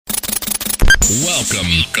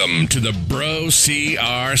Welcome to the Bro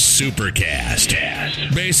CR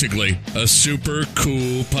Supercast. Basically, a super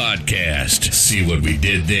cool podcast. See what we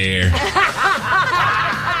did there?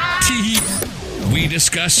 We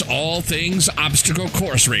discuss all things obstacle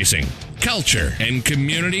course racing, culture, and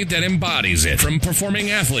community that embodies it, from performing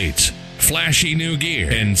athletes, flashy new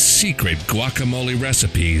gear, and secret guacamole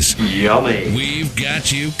recipes. Yummy. We've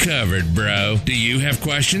got you covered, bro. Do you have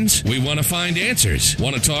questions? We want to find answers.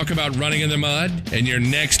 Want to talk about running in the mud and your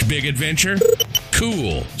next big adventure?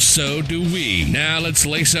 Cool. So do we. Now let's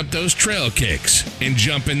lace up those trail kicks and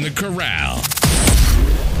jump in the corral.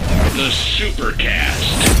 The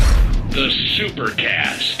Supercast. The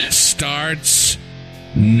Supercast starts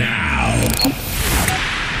now.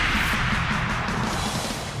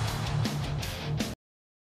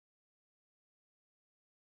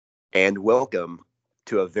 And welcome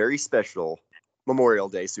to a very special Memorial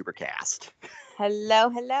Day Supercast. Hello.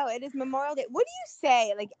 It is Memorial Day. What do you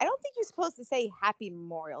say? Like, I don't think you're supposed to say Happy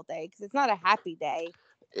Memorial Day because it's not a happy day.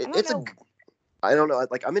 I don't know.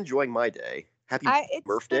 Like, I'm enjoying my day. Happy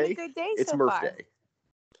Murph Day. It's been a good day It's so Murph far. Day.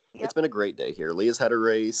 Yep. It's been a great day here. Leah's had a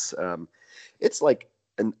race. It's like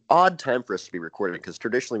an odd time for us to be recording because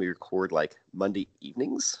traditionally we record like Monday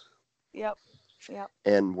evenings. Yep.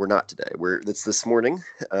 And we're not today. It's this morning.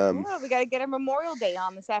 We got to get our Memorial Day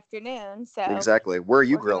on this afternoon. So exactly. Where are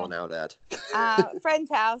you grilling out at? Friend's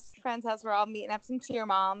house. We're all meeting up some cheer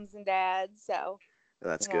moms and dads. So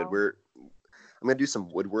that's good. I'm gonna do some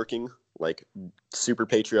woodworking, like super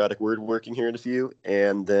patriotic woodworking here in a few,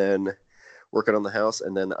 and then working on the house,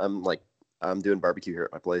 and then I'm doing barbecue here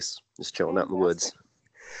at my place, just chilling out in the woods.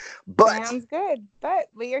 But sounds good. But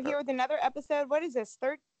we are here with another episode. What is this?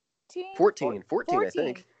 14, I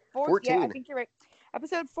think. 14. Yeah, I think you're right.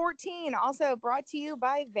 Episode 14, also brought to you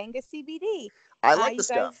by Venga CBD. I like the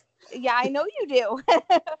stuff. Yeah, I know you do.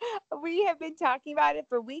 We have been talking about it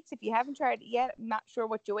for weeks. If you haven't tried it yet, I'm not sure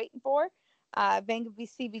what you're waiting for. Venga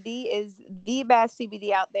CBD is the best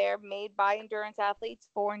CBD out there, made by endurance athletes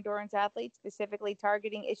for endurance athletes, specifically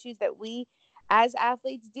targeting issues that we as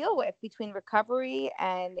athletes deal with between recovery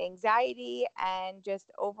and anxiety and just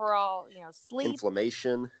overall, sleep,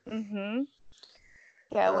 inflammation. Mm-hmm.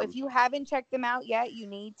 So if you haven't checked them out yet, you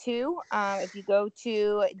need to. If you go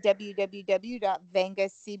to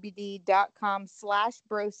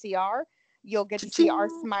www.vengacbd.com/brocr, you'll get to see our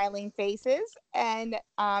smiling faces, and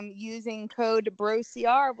using code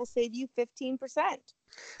BROCR will save you 15%.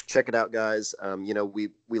 Check it out, guys. We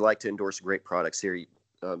like to endorse great products here.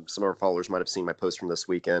 Some of our followers might have seen my post from this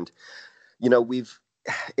weekend.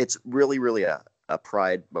 It's really, really a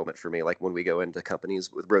pride moment for me. Like when we go into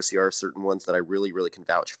companies with BroCR, certain ones that I really, really can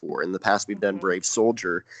vouch for. In the past, we've done Brave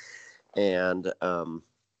Soldier, and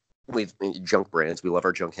we've junk brands. We love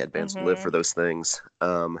our junk headbands. We live for those things.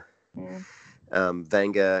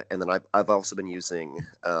 Venga, and then I've also been using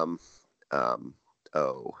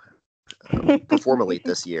Performalite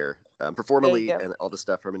this year. Performalite and all the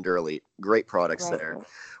stuff from Enduralite. Great products there.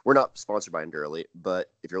 We're not sponsored by Enduralite, but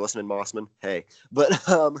if you're listening, Mossman, hey. But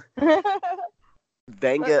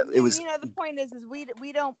Venga, it was. The point is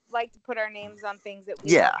we don't like to put our names on things that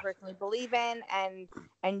we don't personally believe in and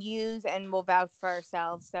use, and will vouch for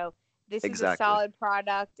ourselves. So this is a solid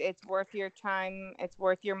product. It's worth your time. It's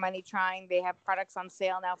worth your money trying. They have products on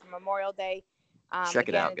sale now for Memorial Day. Check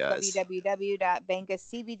it out, guys.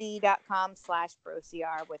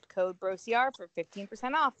 www.vengacbd.com/brocr with code BROCR for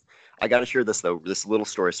 15% off. I got to share this little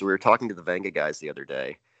story. So we were talking to the Venga guys the other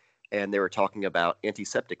day, and they were talking about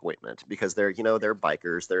antiseptic ointment because they're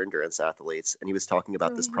bikers, they're endurance athletes. And he was talking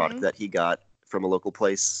about this product that he got from a local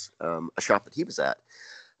place, a shop that he was at.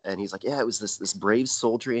 And he's like, yeah, it was this Brave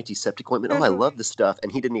Soldier antiseptic ointment. Oh, I love this stuff.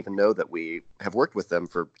 And he didn't even know that we have worked with them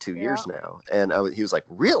for 2 years now. And he was like,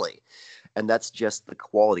 really? And that's just the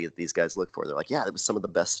quality that these guys look for. They're like, yeah, that was some of the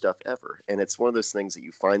best stuff ever. And it's one of those things that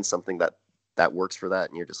you find something that works for that.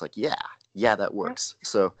 And you're just like, yeah, that works.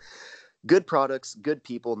 So good products, good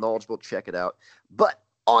people, knowledgeable. Check it out. But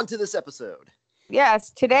on to this episode.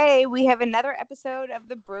 Yes, today we have another episode of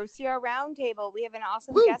the BroCR Roundtable. We have an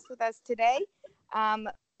awesome guest with us today.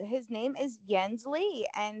 His name is Jens Lee.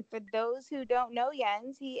 And for those who don't know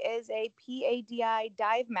Jens, he is a PADI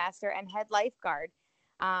dive master and head lifeguard.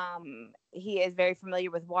 He is very familiar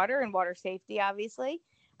with water and water safety, obviously.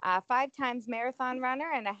 5 times marathon runner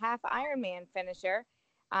and a half Ironman finisher.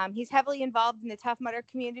 He's heavily involved in the Tough Mudder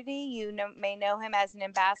community. You may know him as an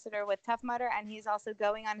ambassador with Tough Mudder, and he's also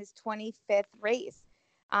going on his 25th race.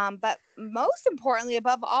 But most importantly,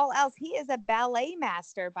 above all else, he is a ballet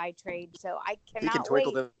master by trade. So I cannot wait. He can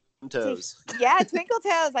twinkle them toes. Yeah, twinkle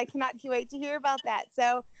toes. I cannot wait to hear about that.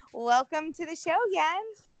 So welcome to the show,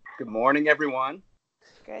 Jens. Good morning, everyone.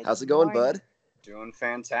 Good How's it going, morning. bud? Doing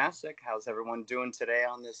fantastic. How's everyone doing today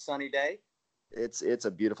on this sunny day? It's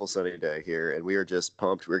a beautiful sunny day here, and we are just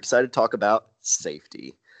pumped. We're excited to talk about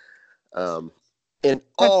safety in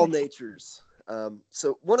all natures.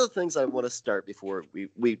 So one of the things I want to start before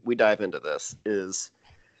we dive into this is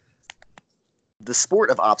the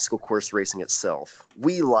sport of obstacle course racing itself.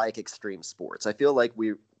 We like extreme sports. I feel like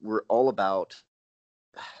we're all about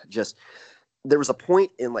just. There was a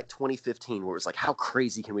point in like 2015 where it was like, how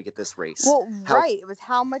crazy can we get this race? Well, right. It was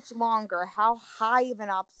how much longer, how high of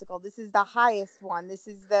an obstacle. This is the highest one. This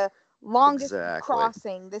is the longest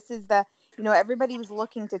crossing. This is the, everybody was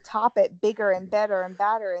looking to top it bigger and better and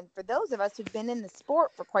better. And for those of us who've been in the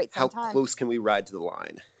sport for quite some time. How close can we ride to the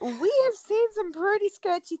line? We have seen some pretty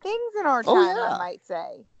sketchy things in our time, I might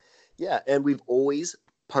say. Yeah, and we've always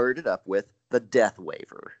paired it up with the death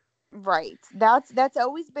waiver. Right. That's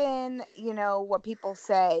always been, what people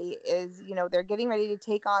say is, they're getting ready to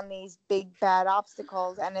take on these big bad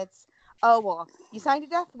obstacles, and it's, oh, well, you signed a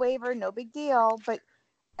death waiver, no big deal. But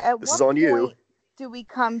at what point do we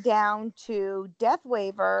come down to death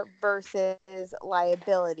waiver versus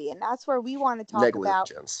liability? And that's where we want to talk about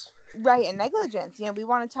right, and negligence. We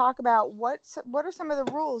want to talk about what are some of the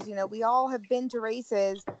rules. We all have been to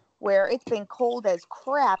races where it's been cold as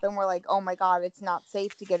crap and we're like, oh my God, it's not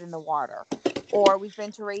safe to get in the water. Or we've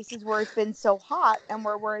been to races where it's been so hot and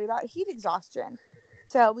we're worried about heat exhaustion.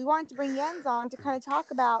 So we wanted to bring Jens on to kind of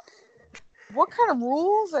talk about what kind of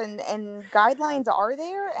rules and guidelines are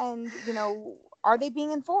there, and, are they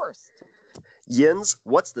being enforced? Jens,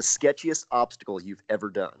 what's the sketchiest obstacle you've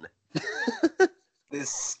ever done? The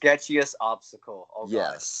sketchiest obstacle. Oh,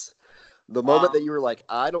 yes. The moment that you were like,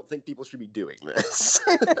 I don't think people should be doing this.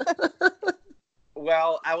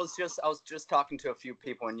 Well, I was just talking to a few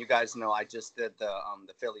people, and you guys know I just did the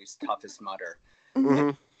Phillies Toughest Mudder.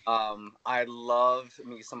 Mm-hmm. I love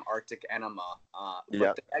me some Arctic Enema.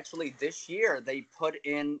 But actually this year they put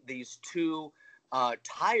in these two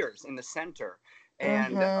tires in the center,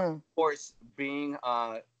 and of course being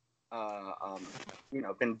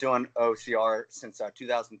been doing OCR since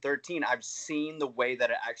 2013. I've seen the way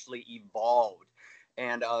that it actually evolved.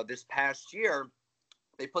 And this past year,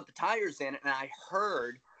 they put the tires in, and I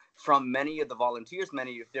heard from many of the volunteers,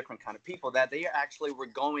 many different kind of people, that they actually were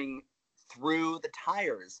going through the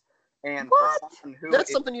tires. And what?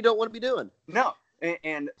 That's something you don't want to be doing. No.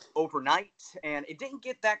 And overnight, and it didn't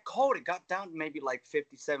get that cold. It got down to maybe like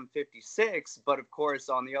 57, 56. But of course,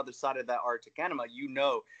 on the other side of that Arctic Enema,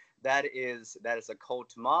 that is a cold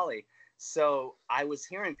tamale. So I was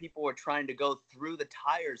hearing people were trying to go through the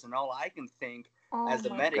tires, and all I can think as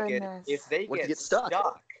a medic, if they get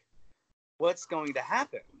stuck, what's going to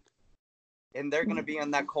happen? And they're going to be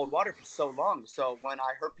in that cold water for so long. So when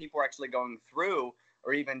I heard people were actually going through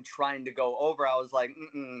or even trying to go over, I was like,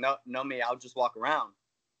 no, me, I'll just walk around.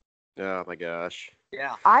 Oh my gosh.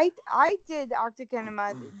 Yeah. I did Arctic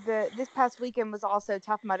Enema. This past weekend was also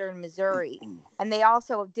Tough Mudder in Missouri, and they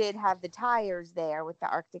also did have the tires there with the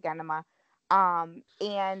Arctic Enema.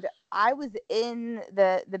 And I was in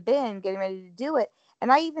the bin getting ready to do it,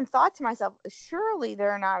 and I even thought to myself, surely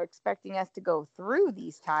they're not expecting us to go through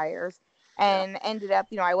these tires. And ended up,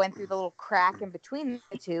 I went through the little crack in between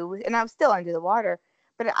the two, and I was still under the water.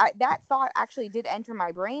 But that thought actually did enter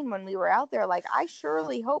my brain when we were out there. Like, I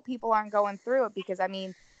surely hope people aren't going through it, because, I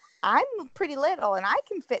mean, I'm pretty little and I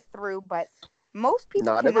can fit through, but most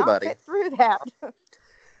people cannot fit through that.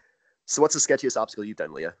 So what's the sketchiest obstacle you've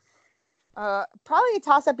done, Leah? Probably a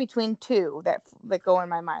toss-up between two that go in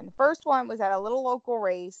my mind. The first one was at a little local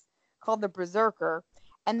race called the Berserker,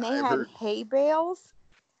 and they had hay bales,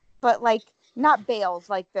 but like not bales,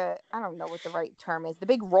 like I don't know what the right term is, the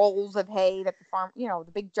big rolls of hay that the farm,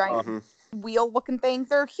 the big giant wheel looking things.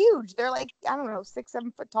 They're huge. They're like, I don't know,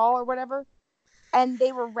 6-7 foot tall or whatever. And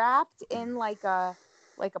they were wrapped in like a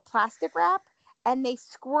plastic wrap, and they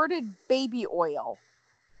squirted baby oil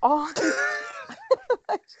on.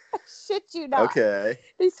 I shit you not. Okay.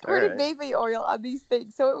 They squirted baby oil on these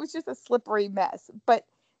things. So it was just a slippery mess. But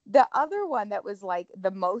the other one that was like the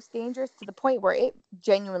most dangerous, to the point where it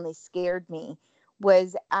genuinely scared me,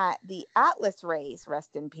 was at the Atlas race,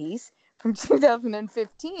 rest in peace, from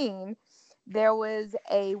 2015. There was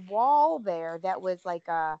a wall there that was like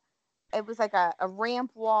a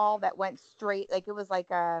ramp wall that went straight, like it was like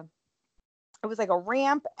a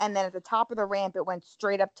ramp, and then at the top of the ramp it went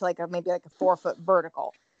straight up to maybe a 4-foot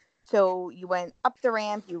vertical. So you went up the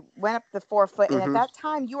ramp, you went up the 4 foot, and at that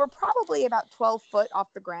time you were probably about 12 foot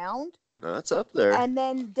off the ground. That's up there. And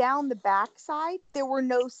then down the backside, there were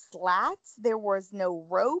no slats, there was no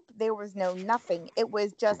rope, there was no nothing. It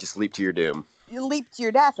was Just leap to your doom. you leap to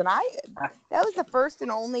your death. And that was the first and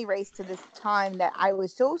only race to this time that I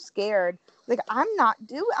was so scared. Like, I'm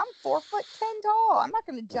 4'10" tall. I'm not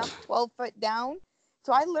going to jump 12 foot down.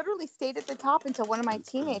 So I literally stayed at the top until one of my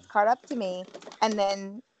teammates caught up to me and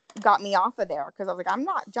then got me off of there because I was like, I'm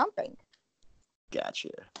not jumping. Gotcha.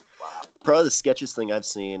 Wow. Probably the sketchiest thing I've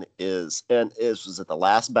seen was at the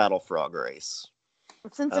last Battle Frog race.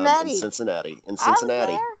 Cincinnati. In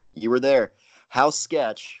Cincinnati. You were there. How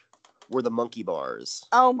sketch were the monkey bars?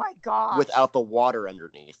 Oh my God. Without the water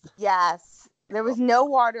underneath. Yes. There was no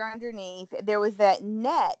water underneath. There was that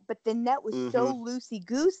net, but the net was so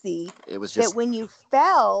loosey-goosey it was just that when you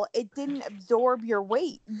fell, it didn't absorb your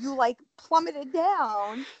weight. You like plummeted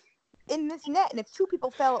down in this net. And if two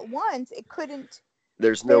people fell at once, it couldn't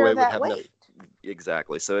There's no way it would have weight. enough.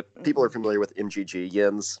 Exactly. So if people are familiar with MGG,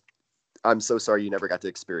 Jens, I'm so sorry you never got to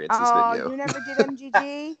experience this video. Oh, you never did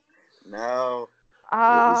MGG? No.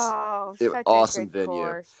 Oh, it was such awesome a good venue.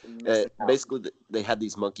 course. Basically, they had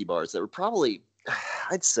these monkey bars that were probably,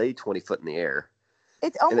 I'd say, 20 foot in the air.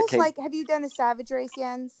 It's almost like, have you done a Savage race,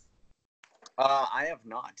 Jens? I have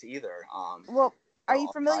not either. Well, are you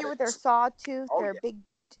familiar with their sawtooth? They're big.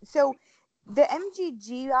 So the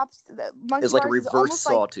MGG the monkey it's like bars a reverse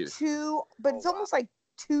sawtooth. It's almost like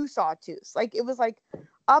two sawtooths. Like it was like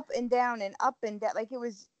up and down and up and down. Like it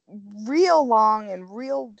was real long and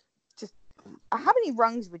real. Just how many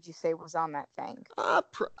rungs would you say was on that thing?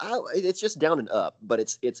 It's just down and up, but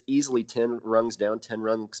it's easily 10 rungs down, 10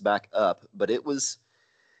 rungs back up. But it was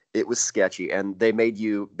sketchy, and they made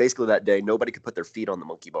you basically that day. Nobody could put their feet on the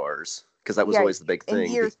monkey bars because that was always the big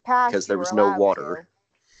thing. Years past, because there was no water.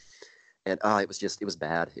 And it was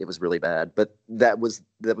bad. It was really bad. But that was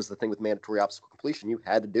the thing with mandatory obstacle completion. You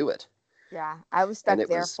had to do it. Yeah, I was stuck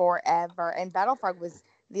there forever. And Battle Frog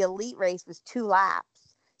the elite race was 2 laps.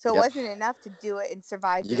 So it wasn't enough to do it and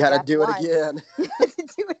survive. You got to do it again. You had to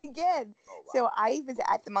do it again. Oh, wow. So I was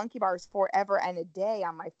at the monkey bars forever and a day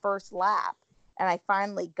on my first lap. And I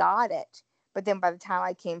finally got it. But then by the time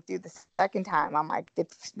I came through the second time, I'm like,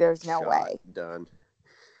 there's no way. Done.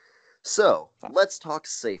 So let's talk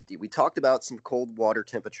safety. We talked about some cold water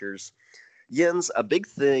temperatures. Jens, a big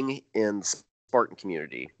thing in Spartan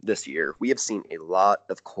community this year, we have seen a lot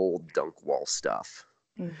of cold dunk wall stuff.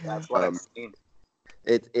 Mm-hmm. That's what I've seen.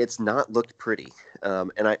 It's not looked pretty.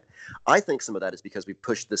 And I think some of that is because we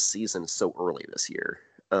pushed this season so early this year.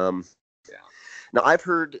 Now, I've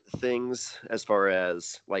heard things as far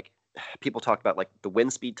as like people talk about like the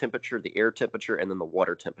wind speed temperature, the air temperature, and then the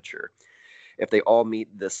water temperature. If they all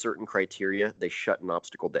meet this certain criteria, they shut an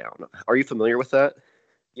obstacle down. Are you familiar with that?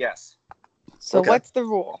 Yes. So what's the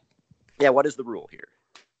rule? Yeah, what is the rule here?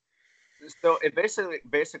 So it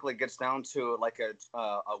basically gets down to like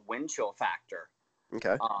a wind chill factor.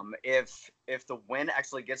 Okay. If the wind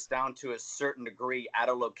actually gets down to a certain degree at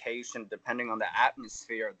a location, depending on the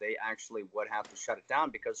atmosphere, they actually would have to shut it down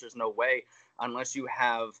because there's no way, unless you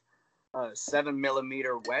have a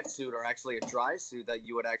 7mm wetsuit or actually a dry suit, that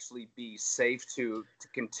you would actually be safe to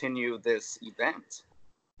continue this event.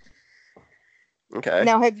 Okay.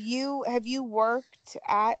 Now, have you worked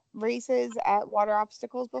at races at water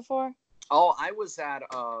obstacles before? Oh, I was at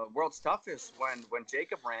World's Toughest when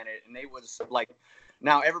Jacob ran it, and it was like,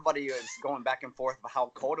 now everybody is going back and forth about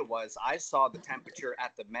how cold it was. I saw the temperature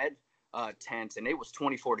at the med tent, and it was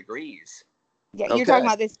 24 degrees. Yeah, you're talking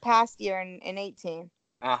about this past year in 18.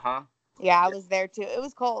 Uh-huh. Yeah, I was there too. It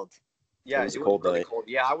was cold. Yeah, it was cold. Really cold.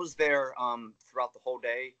 Yeah, I was there throughout the whole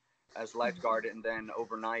day as lifeguard and then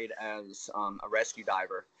overnight as a rescue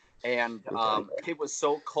diver. And it was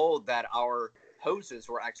so cold that our hoses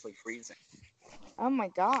were actually freezing. Oh my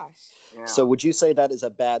gosh. Yeah. So would you say that is a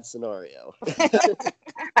bad scenario?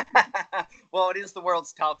 Well, it is the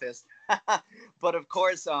World's Toughest. But of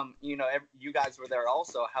course, you guys were there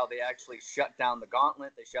also, how they actually shut down the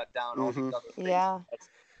gauntlet. They shut down all these other things. Yeah.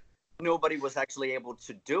 Nobody was actually able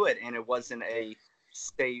to do it, and it wasn't a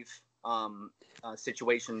safe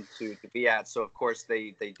situation to be at. So of course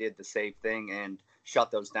they did the safe thing and shut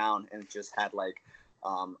those down, and just had like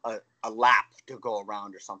a lap to go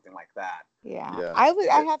around or something like that. Yeah.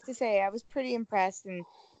 I have to say I was pretty impressed, and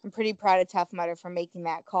I'm pretty proud of Tough Mudder for making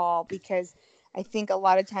that call, because I think a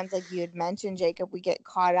lot of times, like you had mentioned, Jacob, we get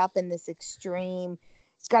caught up in this extreme,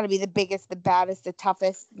 it's got to be the biggest, the baddest, the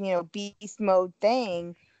toughest, beast mode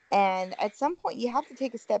thing. And at some point, you have to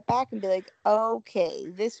take a step back and be like, okay,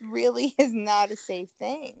 this really is not a safe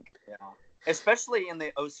thing. Yeah. Especially in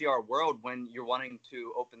the OCR world, when you're wanting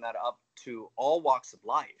to open that up to all walks of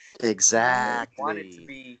life. Exactly. You want it to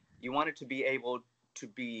be You want it to be able to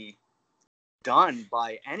be done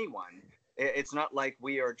by anyone. It's not like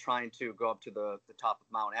we are trying to go up to the top of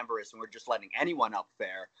Mount Everest and we're just letting anyone up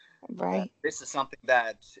there. Right. This is something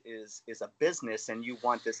that is a business, and you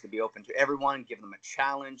want this to be open to everyone, give them a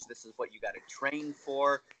challenge. This is what you got to train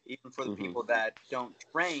for. Even for the people that don't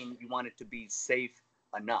train, you want it to be safe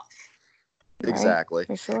enough. Exactly.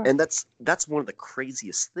 Right, for sure. And that's one of the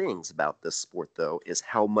craziest things about this sport, though, is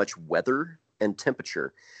how much weather and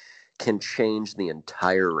temperature can change the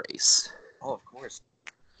entire race. Oh, of course.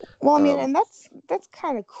 Well, I mean, and that's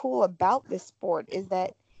kind of cool about this sport is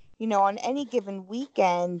that, you know, on any given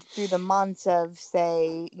weekend through the months of,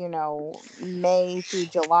 say, you know, May through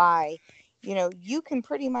July, you know, you can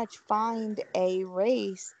pretty much find a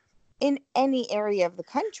race in any area of the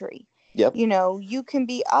country. Yep. You know, you can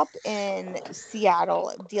be up in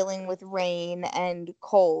Seattle dealing with rain and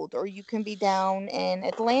cold, or you can be down in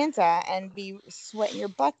Atlanta and be sweating your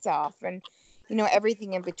butts off, and, you know,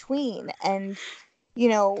 everything in between. And, you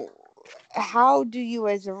know, how do you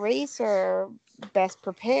as a racer best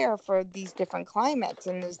prepare for these different climates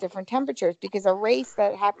and these different temperatures? Because a race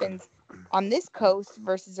that happens on this coast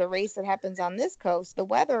versus a race that happens on this coast, the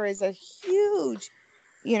weather is a huge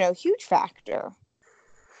factor.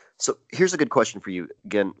 So here's a good question for you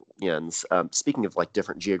again, Jens. Speaking of like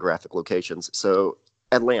different geographic locations, so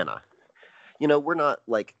Atlanta, you know, we're not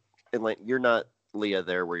like Atlanta. You're not, Leah,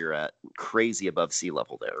 there where you're at, crazy above sea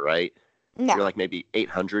level there, right? No. You're like maybe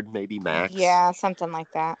 800, maybe max. Yeah, something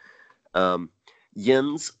like that.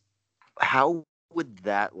 Jens, how would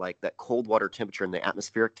that cold water temperature and the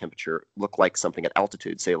atmospheric temperature look like something at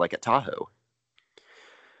altitude, say like at Tahoe?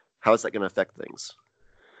 How is that going to affect things?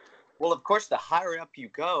 Well, of course, the higher up you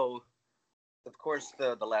go, of course,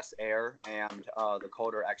 the less air and the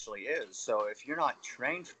colder actually is. So if you're not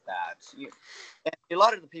trained for that, and a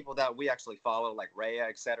lot of the people that we actually follow, like Rhea,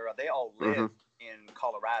 etc., they all live in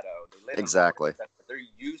Colorado. They live exactly. In Colorado. They're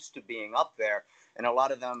used to being up there, and a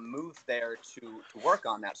lot of them move there to work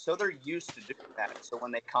on that. So they're used to doing that. So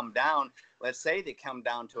when they come down, let's say they come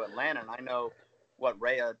down to Atlanta, and I know what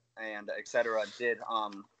Rhea and etc. did.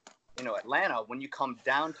 You know, Atlanta, when you come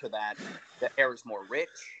down to that, the air is more rich,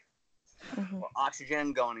 more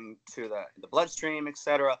oxygen going to the bloodstream,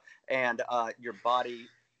 etc. And your body,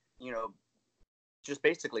 you know, just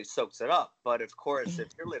basically soaks it up. But of course,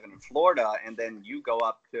 if you're living in Florida and then you go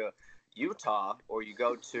up to Utah or you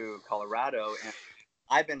go to Colorado, and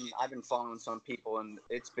I've been following some people, and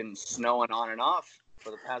it's been snowing on and off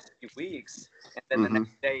for the past few weeks, and then the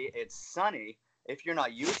next day it's sunny. If you're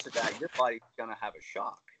not used to that, your body's gonna have a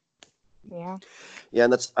shock. Yeah,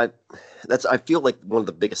 and I feel like one of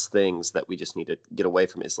the biggest things that we just need to get away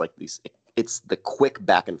from is like it's the quick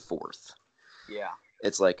back and forth. Yeah,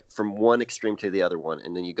 it's like from one extreme to the other one,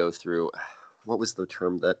 and then you go through. What was the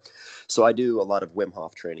term that? So I do a lot of Wim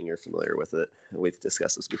Hof training. You're familiar with it. We've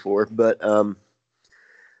discussed this before, but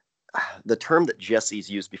the term that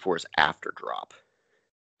Jesse's used before is after drop,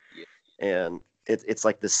 and it's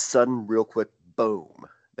like this sudden, real quick boom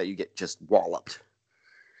that you get just walloped.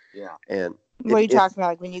 Yeah. And what are you talking about?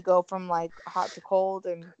 Like when you go from like hot to cold,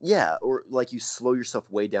 and or like you slow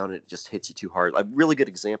yourself way down and it just hits you too hard. A really good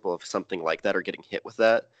example of something like that or getting hit with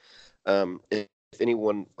that. If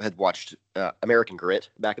anyone had watched American Grit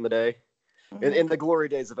back in the day, in the glory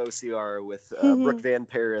days of OCR with Brooke Van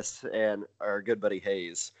Paris and our good buddy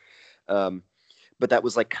Hayes. But that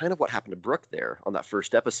was like kind of what happened to Brooke there on that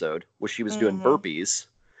first episode, where she was doing burpees.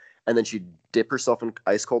 And then she'd dip herself in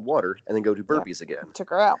ice cold water and then go do burpees again.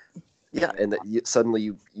 Took her out. Yeah, and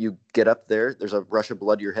suddenly you get up there. There's a rush of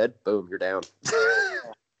blood to your head. Boom, you're down.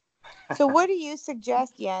 So, what do you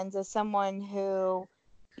suggest, Jens, as someone who,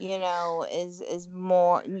 you know, is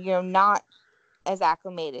more, you know, not as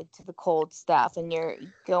acclimated to the cold stuff, and you're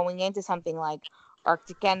going into something like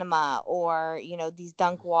Arctic Enema or, you know, these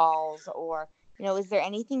dunk walls, or, you know, is there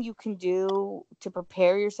anything you can do to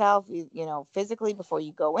prepare yourself, you know, physically before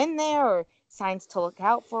you go in there, or signs to look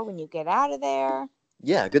out for when you get out of there?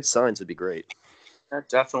 Yeah, good signs would be great.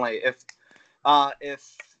 Definitely. If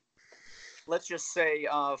let's just say,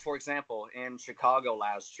 for example, in Chicago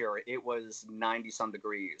last year, it was 90-some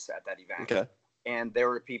degrees at that event. Okay. And there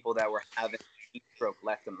were people that were having heat stroke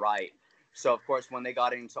left and right. So, of course, when they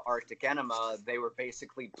got into Arctic Enema, they were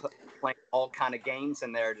basically playing all kind of games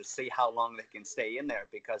in there to see how long they can stay in there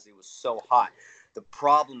because it was so hot. The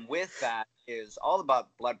problem with that is all about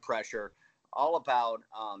blood pressure, all about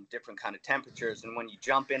different kind of temperatures. And when you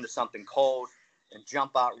jump into something cold and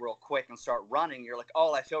jump out real quick and start running, you're like,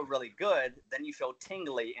 oh, I feel really good. Then you feel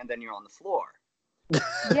tingly, and then you're on the floor.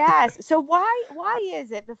 Yes. So why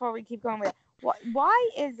is it, before we keep going with it, Why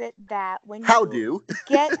is it that when How you do?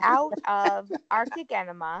 get out of Arctic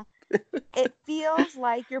Enema, it feels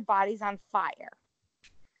like your body's on fire?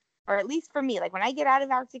 Or at least for me, like when I get out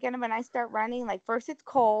of Arctic Enema and I start running, like first it's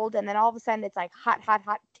cold and then all of a sudden it's like hot, hot,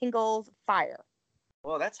 hot, tingles, fire.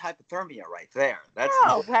 Well, that's hypothermia right there. That's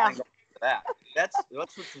Oh, well. that. That's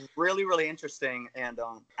what's really, really interesting. And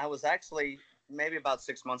I was actually maybe about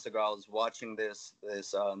 6 months ago, I was watching this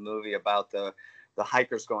movie about the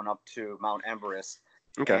hikers going up to Mount Everest.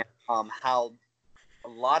 Okay. And how a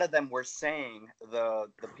lot of them were saying the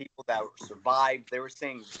people that survived, they were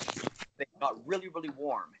saying they got really, really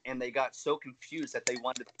warm and they got so confused that they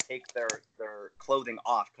wanted to take their clothing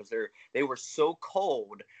off because they were so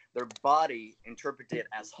cold. Their body interpreted it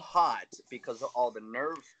as hot because of all the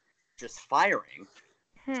nerves just firing.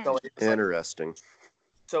 So it's Interesting.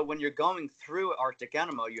 so when you're going through Arctic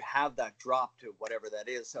Enema, you have that drop to whatever that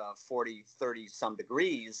is, 40, 30 some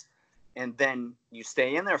degrees. And then you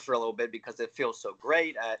stay in there for a little bit because it feels so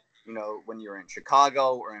great at, when you're in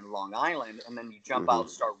Chicago or in Long Island, and then you jump out,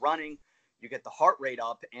 start running, you get the heart rate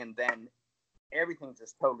up, and then everything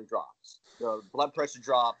just totally drops. The blood pressure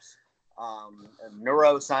drops,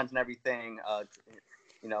 neuroscience and everything.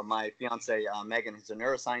 My fiance, Megan, who's a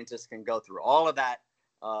neuroscientist, can go through all of that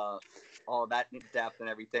in depth and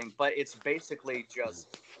everything. But it's basically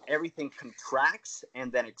just everything contracts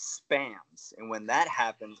and then expands. And when that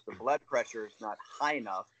happens, the blood pressure is not high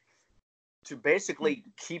enough to basically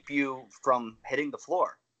keep you from hitting the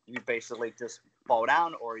floor. You basically just fall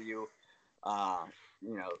down or you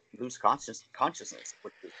lose consciousness,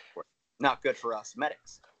 which is not good for us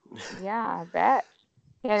medics. Yeah, I bet.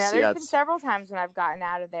 Yeah, there's been several times when I've gotten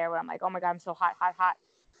out of there where I'm like, oh my God, I'm so hot, hot, hot.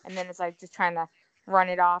 And then it's like just trying to run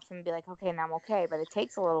it off and be like, okay, now I'm okay. But it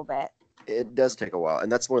takes a little bit. It does take a while.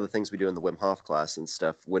 And that's one of the things we do in the Wim Hof class and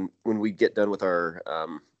stuff. When we get done with our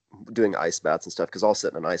doing ice baths and stuff, because I'll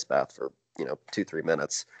sit in an ice bath for, 2-3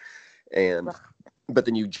 minutes. But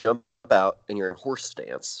then you jump out and you're in horse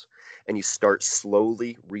stance and you start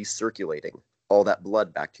slowly recirculating all that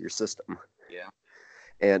blood back to your system. Yeah.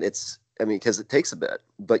 And because it takes a bit,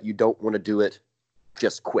 but you don't want to do it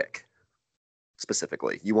just quick.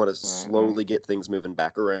 Specifically, you want to slowly get things moving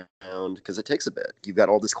back around because it takes a bit. You've got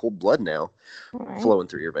all this cold blood now flowing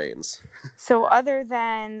through your veins. So other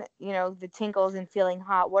than, the tingles and feeling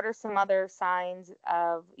hot, what are some other signs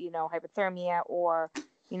of, hypothermia or,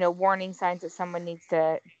 warning signs that someone needs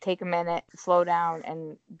to take a minute, slow down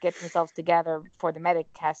and get themselves together before the medic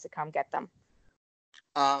has to come get them?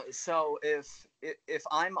 So if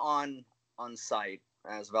I'm on site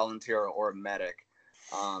as a volunteer or a medic,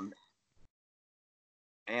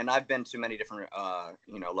 and I've been to many different,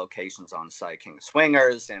 locations on site, King of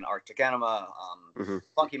Swingers and Arctic Enema,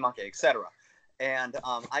 Funky Monkey, etc. And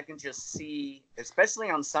I can just see, especially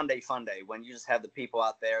on Sunday Fun Day, when you just have the people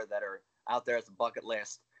out there that are out there as a bucket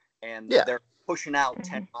list, and they're pushing out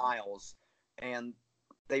 10 miles, and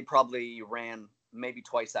they probably ran maybe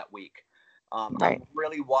twice that week. I'm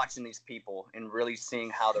really watching these people and really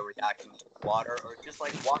seeing how they're reacting to the water or just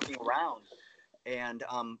like walking around. And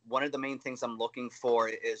one of the main things I'm looking for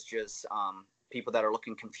is just people that are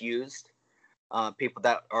looking confused, people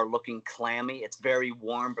that are looking clammy. It's very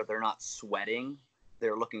warm, but they're not sweating.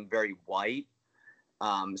 They're looking very white.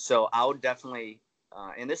 So I would definitely,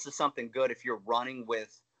 and this is something good if you're running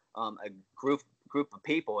with a group of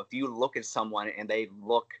people. If you look at someone and they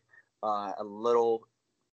look a little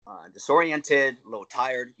disoriented, a little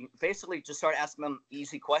tired, you basically just start asking them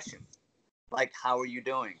easy questions, like, how are you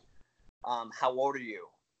doing? How old are you?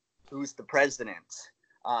 Who's the president?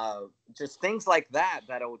 Just things like that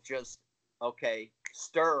that'll just,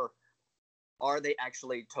 stir, are they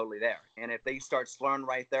actually totally there? And if they start slurring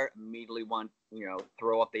right there, immediately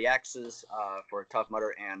throw up the X's for a Tough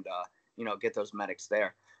Mudder and, get those medics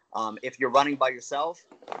there. If you're running by yourself,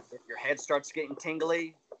 if your head starts getting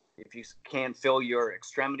tingly, if you can't feel your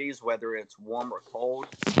extremities, whether it's warm or cold,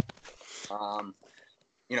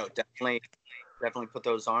 definitely put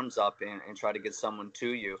those arms up and try to get someone to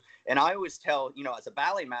you. And I always tell, as a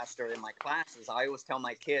ballet master in my classes, I always tell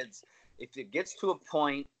my kids, if it gets to a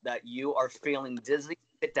point that you are feeling dizzy,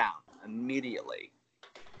 sit down immediately.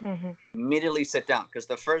 Immediately sit down. Because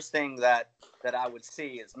the first thing that I would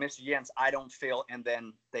see is, Mr. Jens, I don't feel, and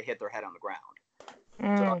then they hit their head on the ground.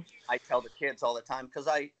 So I tell the kids all the time, because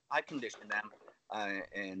I condition them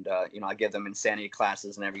and I give them insanity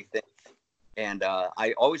classes and everything. And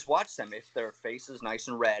I always watch them if their face is nice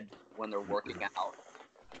and red when they're working out,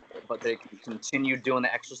 but they can continue doing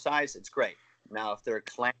the exercise. It's great. Now, if they're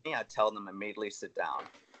clammy, I tell them immediately sit down.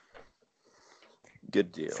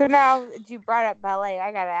 Good deal. So now you brought up ballet.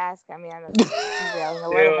 I gotta ask. I mean, I know this is derailing a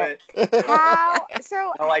little bit. How?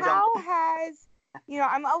 So No, I don't. how has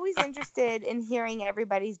I'm always interested in hearing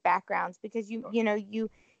everybody's backgrounds because you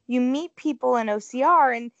meet people in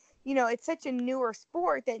OCR and it's such a newer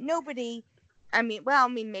sport that nobody. I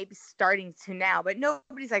mean, maybe starting to now, but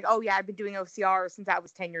nobody's like, oh yeah, I've been doing OCR since I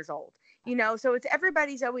was 10 years old. So it's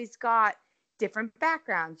everybody's always got different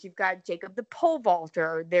backgrounds. You've got Jacob the pole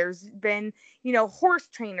vaulter. There's been, horse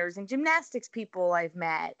trainers and gymnastics people I've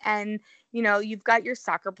met. And, you've got your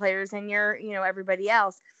soccer players and your, everybody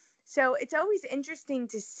else. So it's always interesting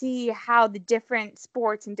to see how the different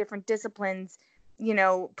sports and different disciplines,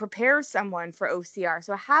 prepare someone for OCR.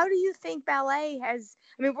 So how do you think ballet has,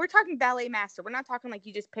 we're talking ballet master. We're not talking like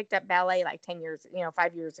you just picked up ballet like 10 years,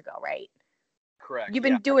 5 years ago, right? Correct. You've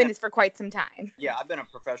been doing this for quite some time. Yeah, I've been a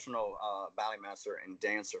professional ballet master and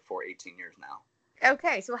dancer for 18 years now.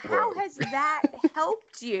 Okay, so how has that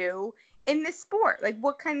helped you in this sport? Like,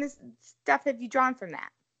 what kind of stuff have you drawn from that?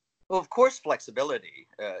 Well, of course, flexibility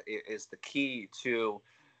is the key to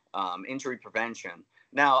injury prevention.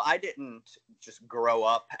 Now, I didn't just grow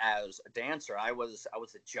up as a dancer. I was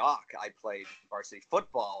a jock. I played varsity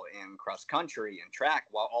football and cross country and track,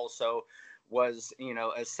 while also was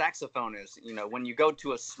a saxophonist. When you go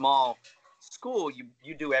to a small school,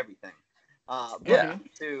 you do everything. But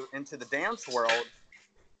into the dance world,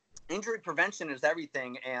 injury prevention is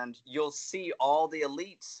everything, and you'll see all the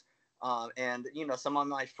elites. And some of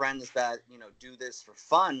my friends that do this for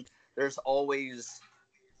fun. There's always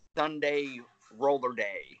Sunday roller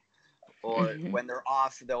day, or when they're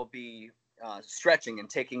off, they'll be stretching and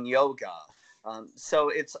taking yoga. So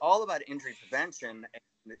it's all about injury prevention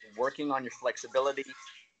and working on your flexibility,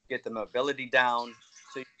 get the mobility down,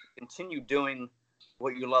 so you can continue doing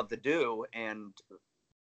what you love to do and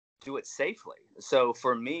do it safely. So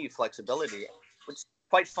for me, flexibility, which is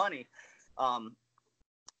quite funny,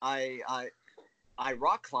 I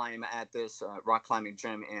rock climb at this rock climbing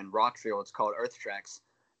gym in Rockville. It's called Earth Treks,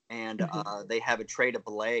 and they have a trade a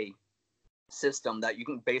belay system that you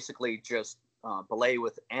can basically just belay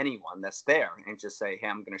with anyone that's there and just say, hey,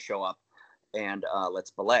 I'm going to show up and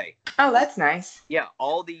let's belay. Oh, that's nice. Yeah,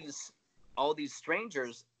 all these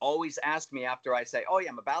strangers always ask me after I say, oh yeah,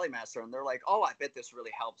 I'm a ballet master, and they're like, oh, I bet this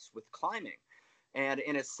really helps with climbing. And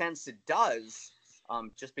in a sense it does,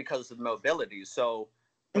 just because of mobility. So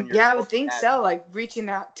I would think so, like reaching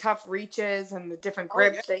that tough reaches and the different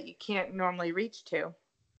grips that you can't normally reach to.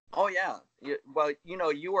 Oh yeah. Well,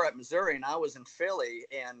 you were at Missouri and I was in Philly,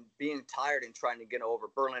 and being tired and trying to get over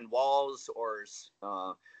Berlin Walls or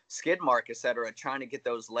skid mark, etc., trying to get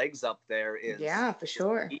those legs up there is for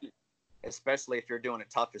sure. Key, especially if you're doing a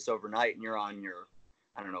toughest overnight and you're on your,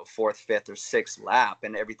 I don't know, 4th, 5th, or 6th lap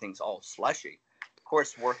and everything's all slushy. Of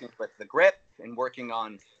course, working with the grip and working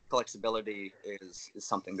on flexibility is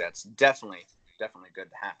something that's definitely good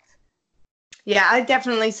to have. Yeah, I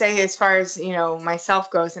definitely say, as far as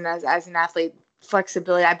myself goes, and as an athlete,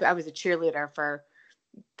 flexibility. I was a cheerleader for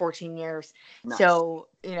 14 years, nice. So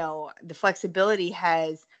the flexibility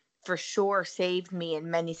has for sure saved me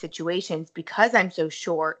in many situations because I'm so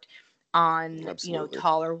short on Absolutely.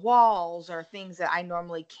 Taller walls or things that I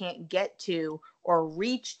normally can't get to or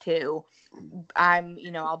reach to. I'm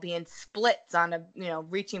I'll be in splits on a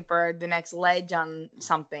reaching for the next ledge on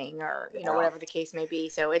something, or whatever the case may be.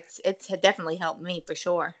 So it's definitely helped me for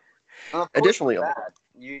sure. Additionally,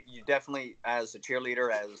 you definitely, as a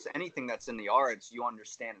cheerleader, as anything that's in the arts, you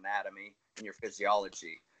understand anatomy and your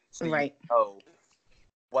physiology, so right. You know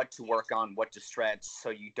what to work on, what to stretch, so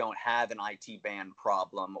you don't have an IT band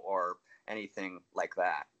problem or anything like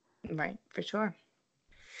that. Right, for sure.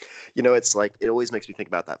 It's like, it always makes me think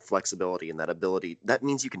about that flexibility and that ability. That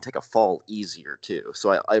means you can take a fall easier too.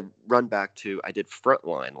 So I run back to, I did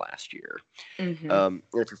frontline last year. Mm-hmm. And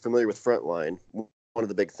if you're familiar with frontline, one of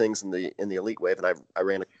the big things in the elite wave, and I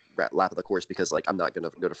ran a lap of the course because I'm not going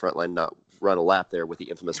to go to frontline, not run a lap there with the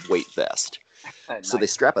infamous weight vest. Nice. So they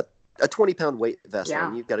strap a 20-pound weight vest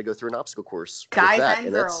on. You've got to go through an obstacle course. Guys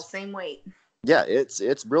and girls, same weight. Yeah, it's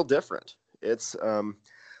real different. It's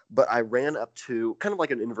but I ran up to kind of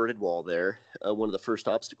like an inverted wall there, one of the first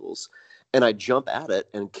obstacles, and I jump at it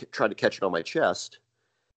and try to catch it on my chest,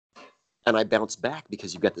 and I bounce back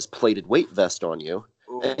because you've got this plated weight vest on you.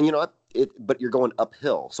 Ooh. And but you're going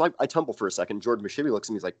uphill. So I tumble for a second. Jordan Mashibi looks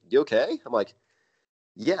at me, he's like, "You okay?" I'm like,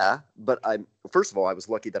 "Yeah," but first of all, I was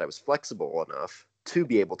lucky that I was flexible enough to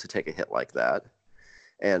be able to take a hit like that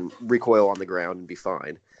and recoil on the ground and be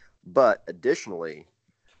fine. But additionally,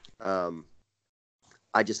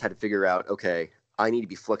 I just had to figure out, okay, I need to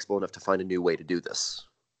be flexible enough to find a new way to do this.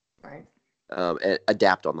 Right. And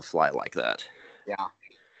adapt on the fly like that. Yeah.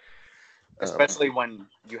 Especially when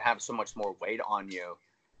you have so much more weight on you.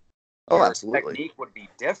 Oh, Your absolutely. technique would be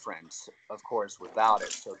different, of course, without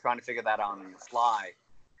it. So trying to figure that out on the fly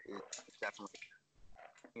is definitely,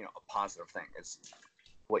 a positive thing. It's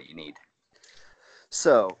what you need.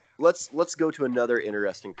 So let's go to another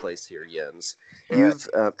interesting place here, Jens. You've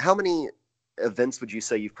how many events would you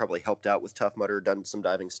say you've probably helped out with Tough Mudder, done some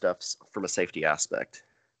diving stuff from a safety aspect?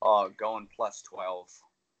 Going plus 12.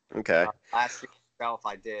 Okay. Last year myself,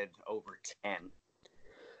 I did over 10.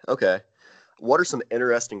 Okay. What are some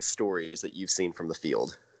interesting stories that you've seen from the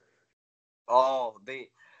field? Oh, the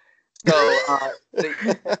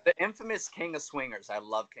infamous King of Swingers. I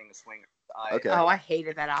love King of Swingers. Okay. I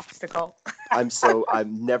hated that obstacle. I've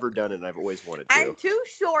never done it and I've always wanted to. I'm too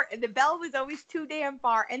short and the bell was always too damn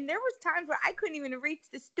far. And there was times where I couldn't even reach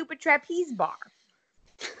the stupid trapeze bar.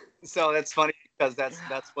 So that's funny because that's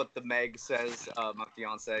what the Meg says, my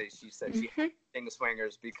fiance. She said she hated King of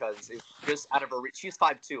Swingers because it was just out of her reach. She's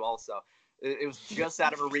 5'2" also. It was just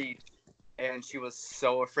out of her reach. And she was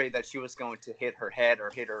so afraid that she was going to hit her head or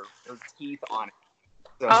hit her teeth on it.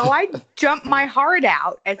 So. I jumped my heart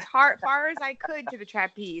out as far as I could to the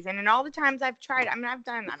trapeze. And in all the times I've tried, I've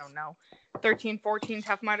done, 13, 14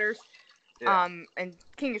 Tough Mudders. Yeah. And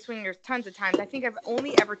King of Swingers tons of times. I think I've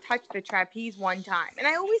only ever touched the trapeze one time. And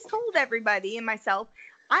I always told everybody and myself,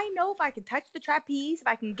 I know if I can touch the trapeze, if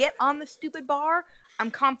I can get on the stupid bar, I'm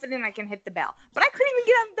confident I can hit the bell. But I couldn't even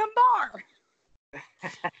get on the bar.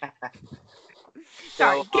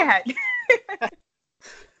 Sorry, go ahead.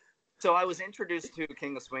 So I was introduced to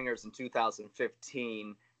King of Swingers in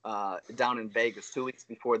 2015 down in Vegas, 2 weeks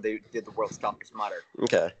before they did the World's Toughest Mudder.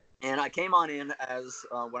 Okay. And I came on in as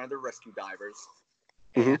one of the rescue divers.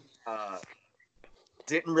 Mm-hmm. And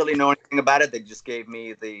didn't really know anything about it. They just gave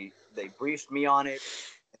me they briefed me on it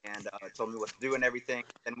and told me what to do and everything.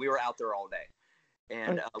 And we were out there all day.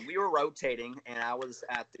 And we were rotating, and I was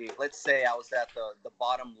at the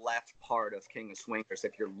bottom left part of King of Swingers.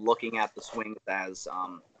 If you're looking at the swings as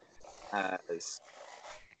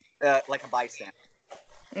like a bystander.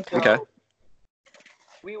 Okay.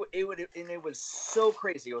 It was so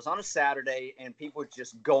crazy. It was on a Saturday, and people were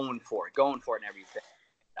just going for it and everything.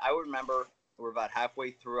 I remember we're about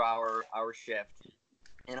halfway through our shift,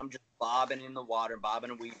 and I'm just bobbing in the water,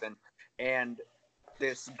 bobbing and weaving, and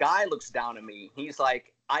this guy looks down at me. He's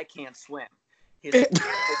like, I can't swim. His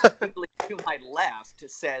to my left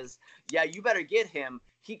says, yeah, you better get him.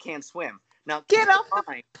 He can't swim. Now get off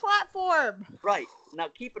the platform. Right. Now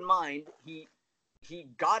keep in mind, he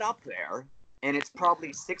got up there, and it's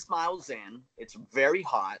probably 6 miles in. It's very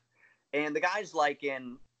hot. And the guy's like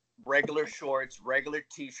in regular shorts, regular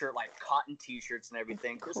t-shirt, like cotton t-shirts and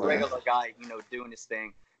everything. Just a regular guy, doing his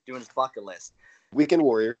thing, doing his bucket list. Weekend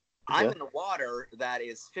warrior. I'm in the water that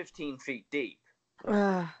is 15 feet deep.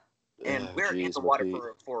 And we're in the water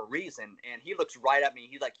for a reason. And he looks right at me.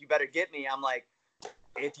 He's like, you better get me. I'm like,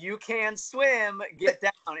 if you can swim, get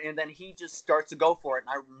down. And then he just starts to go for it.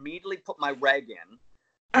 And I immediately put my reg in,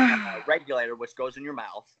 regulator, which goes in your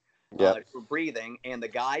mouth for breathing. And the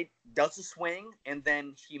guy does a swing, and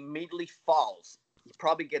then he immediately falls. He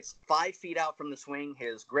probably gets 5 feet out from the swing.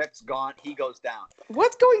 His grip's gone. He goes down.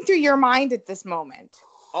 What's going through your mind at this moment?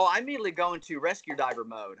 Oh, I immediately go into rescue diver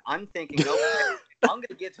mode. I'm thinking, okay, I'm going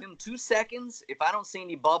to give him 2 seconds. If I don't see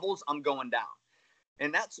any bubbles, I'm going down.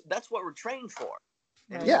 And that's what we're trained for.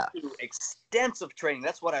 And yeah. Extensive training.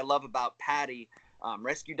 That's what I love about PADI,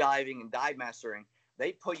 rescue diving and dive mastering.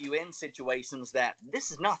 They put you in situations that this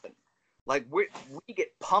is nothing. Like we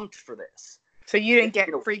get pumped for this. So you didn't get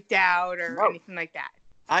freaked out or anything like that?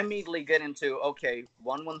 I immediately get into, okay,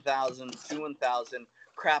 1,000, 2 1,000.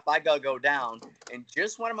 Crap, I gotta go down. And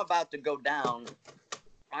just when I'm about to go down,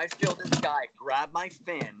 I feel this guy grab my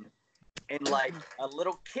fin, and like a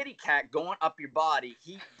little kitty cat going up your body,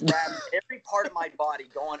 he grabs every part of my body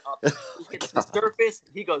going up. He hits the surface,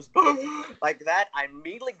 he goes like that. I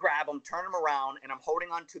immediately grab him, turn him around, and I'm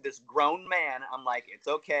holding on to this grown man. I'm like, it's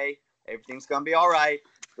okay, everything's gonna be all right.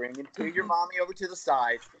 Bring him to your mommy over to the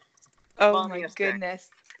side. Oh my goodness.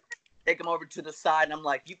 Take him over to the side, and I'm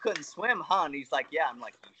like, you couldn't swim, huh? And he's like, yeah. I'm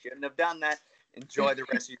like, you shouldn't have done that. Enjoy the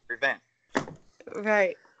rest of your event.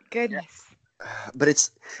 Right. Goodness. Yeah.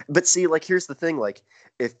 But see, like, here's the thing. Like,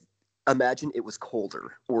 imagine it was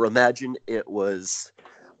colder, or imagine it was,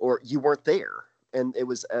 or you weren't there, and it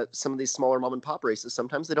was at some of these smaller mom and pop races.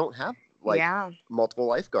 Sometimes they don't have multiple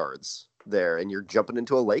lifeguards there, and you're jumping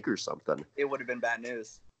into a lake or something. It would have been bad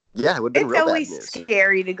news. Yeah, it would have been real bad news. It's always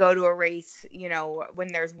scary to go to a race,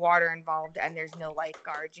 when there's water involved and there's no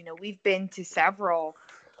lifeguards. We've been to several,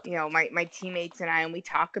 my teammates and I, and we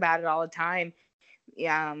talk about it all the time.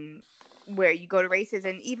 where you go to races,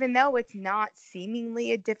 and even though it's not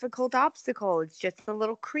seemingly a difficult obstacle, it's just a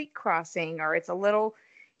little creek crossing, or it's a little,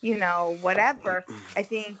 whatever, I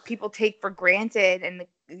think people take for granted, and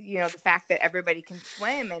the fact that everybody can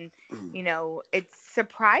swim, and it's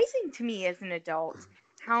surprising to me as an adult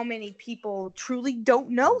how many people truly don't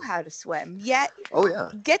know how to swim, yet Oh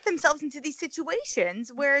yeah. get themselves into these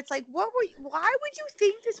situations where it's like, why would you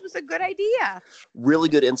think this was a good idea? Really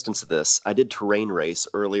good instance of this. I did terrain race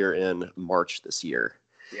earlier in March this year.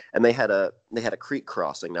 Yeah. And they had a creek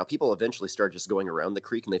crossing. Now people eventually started just going around the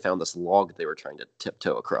creek, and they found this log that they were trying to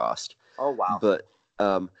tiptoe across. Oh wow.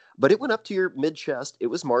 But it went up to your mid chest. It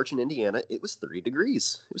was March in Indiana. It was 30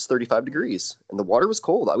 degrees. It was 35 degrees, and the water was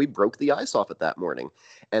cold. We broke the ice off it that morning,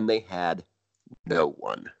 and they had no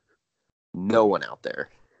one out there.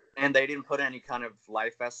 And they didn't put any kind of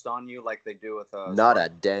life vest on you like they do with Not a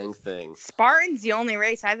dang thing. Spartan's the only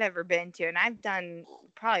race I've ever been to, and I've done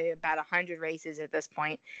probably about 100 races at this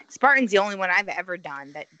point. Spartan's the only one I've ever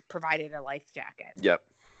done that provided a life jacket. Yep.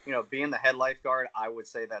 Being the head lifeguard, I would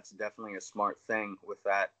say that's definitely a smart thing with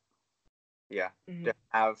that. Yeah, to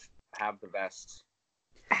have the vests.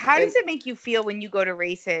 How does it make you feel when you go to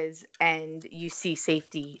races and you see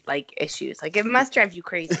safety issues? It must drive you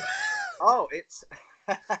crazy. Oh, it's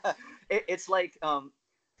it's like a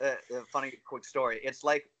funny quick story. It's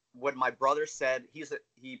like what my brother said.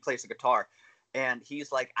 He plays the guitar, and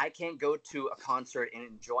he's like, I can't go to a concert and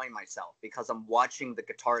enjoy myself because I'm watching the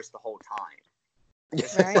guitarist the whole time.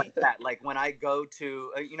 It's just like that. Like when I go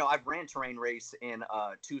to, I've ran terrain race in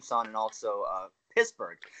Tucson and also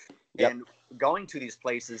Pittsburgh. Yep. And going to these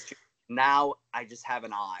places, now I just have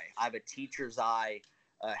an eye. I have a teacher's eye,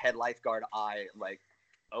 a head lifeguard eye. Like,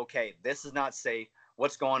 okay, this is not safe.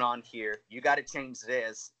 What's going on here? You got to change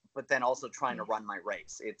this. But then also trying to run my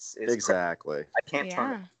race. It's exactly. I can't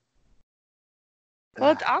turn it.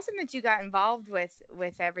 Well, it's awesome that you got involved with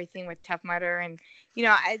everything with Tough Mudder, and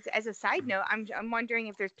as a side note, I'm wondering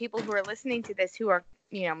if there's people who are listening to this who are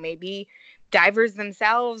maybe divers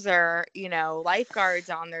themselves, or lifeguards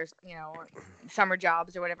on their summer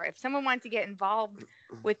jobs or whatever. If someone wanted to get involved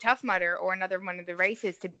with Tough Mudder or another one of the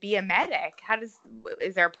races to be a medic,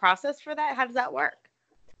 is there a process for that? How does that work?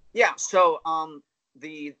 Yeah, so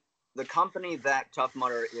the company that Tough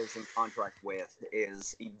Mudder is in contract with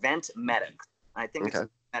is Event Medics. I think it's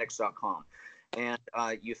medics.com. And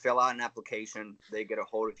you fill out an application. They get a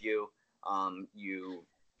hold of you.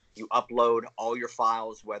 You upload all your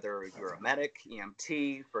files, whether you're a medic,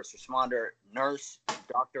 EMT, first responder, nurse,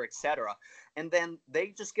 doctor, etc. And then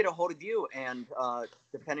they just get a hold of you. And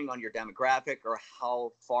depending on your demographic or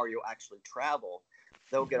how far you actually travel,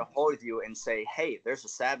 they'll get a hold of you and say, hey, there's a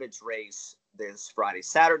Savage race this Friday,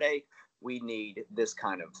 Saturday. We need this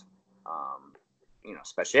kind of,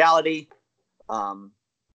 speciality.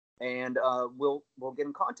 And we'll get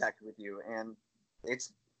in contact with you, and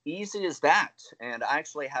it's easy as that. And I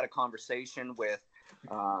actually had a conversation with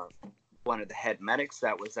one of the head medics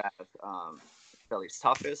that was at Philly's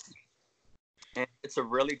Toughest, and it's a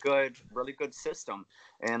really good system.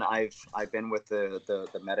 And I've been with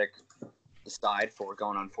the medic side for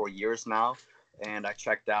going on 4 years now, and I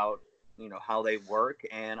checked out how they work,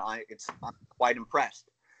 and I'm quite impressed.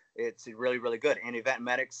 It's really, really good. And Event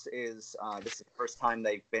Medics is this is the first time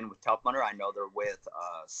they've been with Tough Mudder. I know they're with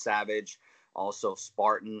Savage, also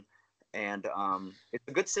Spartan, and it's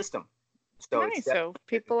a good system. So nice. So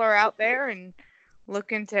people are out there and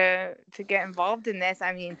looking to get involved in this.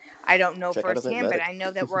 I mean, I don't know firsthand, but I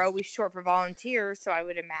know that we're always short for volunteers, so I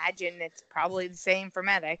would imagine it's probably the same for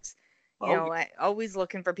medics. Always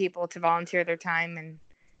looking for people to volunteer their time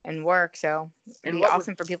and work. So it'd be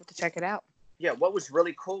awesome for people to check it out. Yeah, what was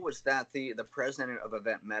really cool was that the president of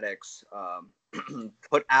Event Medics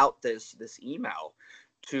put out this email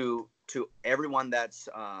to everyone that's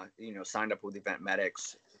signed up with Event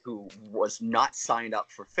Medics who was not signed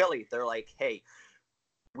up for Philly. They're like, hey,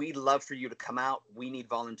 we'd love for you to come out. We need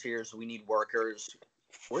volunteers. We need workers.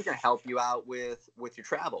 We're going to help you out with your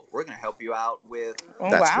travel. We're going to help you out with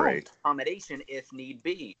great accommodation if need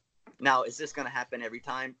be. Now, is this going to happen every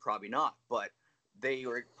time? Probably not, but they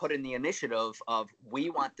were put in the initiative of,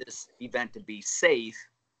 we want this event to be safe.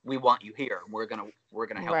 We want you here. We're gonna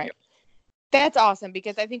help you. That's awesome,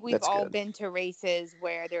 because I think we've all been to races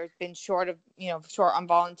where there's been short on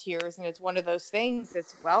volunteers, and it's one of those things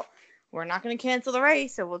that's, well, we're not going to cancel the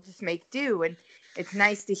race, so we'll just make do. And it's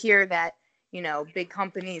nice to hear that big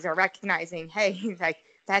companies are recognizing, hey, like,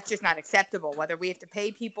 that's just not acceptable. Whether we have to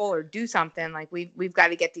pay people or do something, like we've got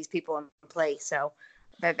to get these people in place. So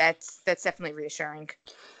that's definitely reassuring.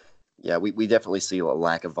 Yeah, we definitely see a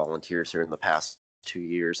lack of volunteers here in the past 2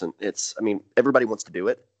 years, and everybody wants to do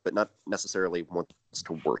it, but not necessarily wants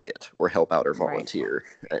to work it or help out or Right. volunteer,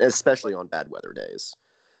 especially on bad weather days.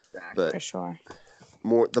 Exactly. For But sure.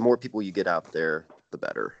 the more people you get out there, the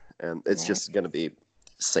better, and it's Right. just going to be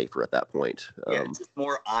safer at that point. Yeah, it's just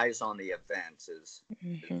more eyes on the event is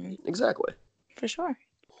Mhm. Exactly. For sure.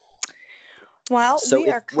 Well, So we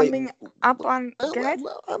are coming up on. Go ahead.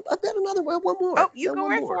 Well, I've got another one more. Oh, you Got go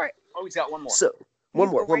one right more. for it. Oh, he's got one more. So You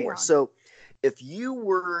one go right more. on. So if you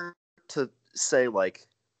were to say like,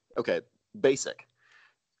 okay, basic,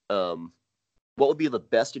 what would be the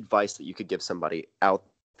best advice that you could give somebody out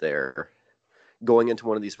there going into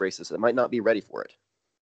one of these races that might not be ready for it?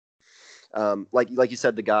 Like you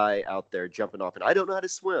said, the guy out there jumping off and I don't know how to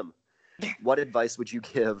swim. What advice would you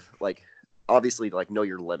give? Like, obviously, like know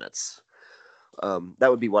your limits. That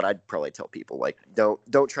would be what I'd probably tell people. Like,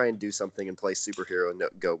 don't try and do something and play superhero and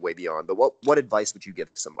go way beyond. But what advice would you give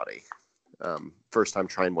somebody first time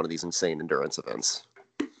trying one of these insane endurance events?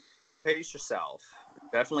 Pace yourself.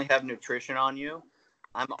 Definitely have nutrition on you.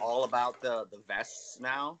 I'm all about the vests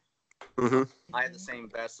now. Mm-hmm. I have the same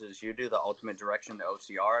vest as you do, the Ultimate Direction, the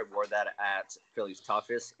OCR. I wore that at Philly's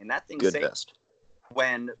Toughest, and that thing Good saved vest.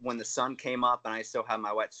 when the sun came up and I still had my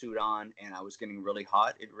wetsuit on and I was getting really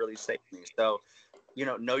hot. It really saved me. So,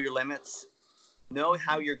 know your limits. Know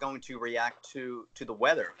how you're going to react to the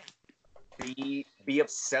weather. Be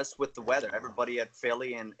obsessed with the weather. Everybody at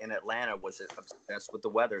Philly and in Atlanta was obsessed with the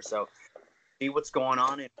weather. So see what's going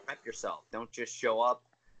on and prep yourself. Don't just show up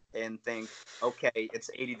and think, okay, it's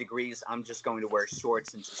 80 degrees. I'm just going to wear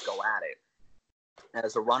shorts and just go at it.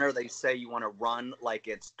 As a runner, they say you want to run like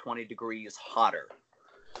it's 20 degrees hotter.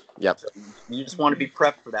 Yep. So you just want to be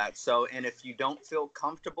prepped for that. So, and if you don't feel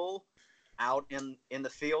comfortable out in the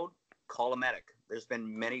field, call a medic. There's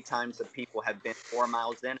been many times that people have been 4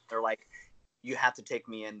 miles in. And they're like, you have to take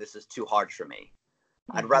me in. This is too hard for me.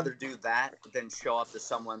 I'd rather do that than show up to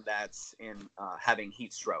someone that's having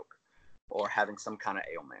heat stroke or having some kind of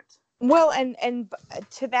ailment. Well, and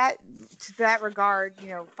to that regard,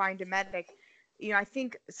 find a medic. I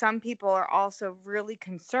think some people are also really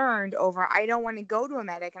concerned over, I don't want to go to a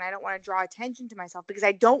medic and I don't want to draw attention to myself because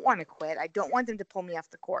I don't want to quit. I don't want them to pull me off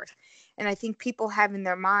the course. And I think people have in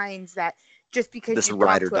their minds that just because This you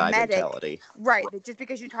ride talk or to a die medic, mentality. right, that just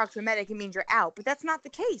because you talk to a medic, it means you're out. But that's not the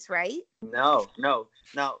case, right? No. Now,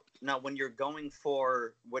 when you're doing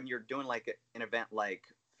like an event like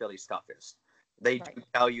Philly's Toughest, they do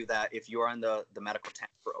tell you that if you're in the medical tent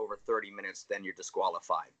for over 30 minutes, then you're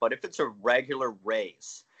disqualified. But if it's a regular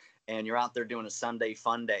race and you're out there doing a Sunday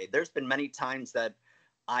fun day, there's been many times that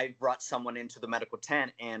I've brought someone into the medical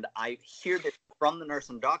tent and I hear that from the nurse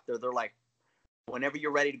and doctor. They're like, whenever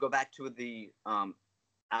you're ready to go back to the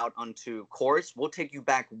out onto course, we'll take you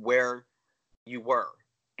back where you were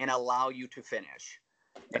and allow you to finish.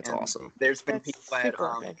 That's awesome. There's been That's people at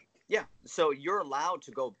super good. yeah, so you're allowed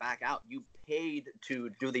to go back out. You paid to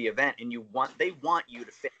do the event, and they want you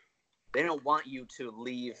to finish. They don't want you to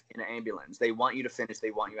leave in an ambulance. They want you to finish.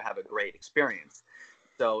 They want you to have a great experience.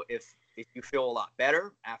 So if you feel a lot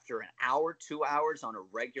better after an hour, 2 hours on a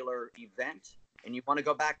regular event, and you want to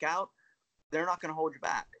go back out, they're not going to hold you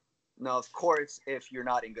back. Now, of course, if you're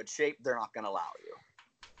not in good shape, they're not going to allow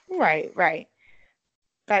you. Right.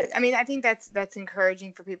 But I mean, I think that's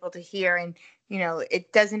encouraging for people to hear. And,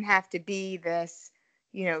 it doesn't have to be this,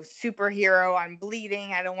 superhero, I'm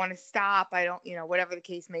bleeding, I don't want to stop, I don't, whatever the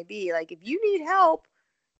case may be. Like, if you need help,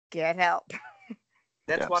 get help.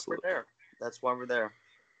 That's Absolutely. why we're there. That's why we're there.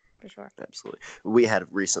 For sure. Absolutely. We had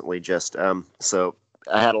recently just so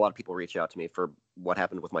I had a lot of people reach out to me for what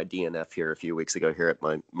happened with my DNF here a few weeks ago here at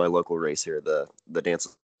my local race here, the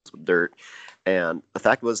Dances with Dirt. And the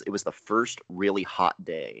fact was, it was the first really hot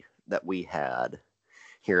day that we had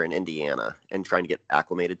here in Indiana and trying to get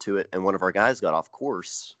acclimated to it. And one of our guys got off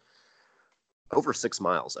course over 6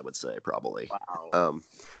 miles, I would say, probably. Wow.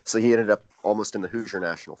 So he ended up almost in the Hoosier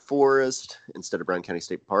National Forest instead of Brown County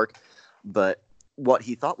State Park. But what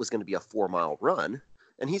he thought was going to be a 4-mile run,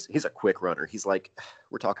 and he's a quick runner. He's like,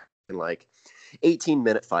 we're talking like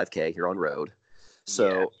 18-minute 5K here on road.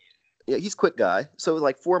 So yeah, he's a quick guy. So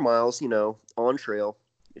like 4 miles, on trail,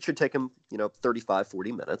 it should take him, 35,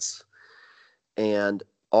 40 minutes. And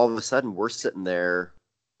all of a sudden we're sitting there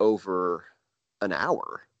over an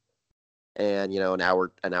hour. And, an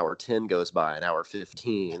hour 10 goes by, an hour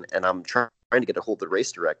 15. And I'm trying to get a hold of the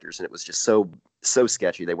race directors. And it was just so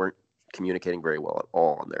sketchy. They weren't communicating very well at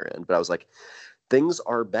all on their end. But I was like, things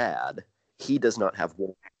are bad. He does not have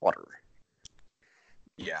water.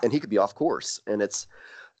 Yeah. And he could be off course. And it's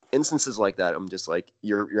instances like that. I'm just like,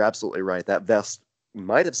 you're absolutely right. That vest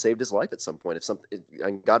might have saved his life at some point if something,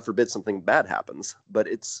 and God forbid something bad happens, but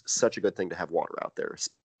it's such a good thing to have water out there,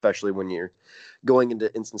 especially when you're going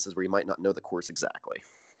into instances where you might not know the course exactly.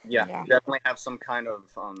 Yeah, Yeah. definitely have some kind of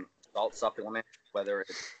salt supplement, whether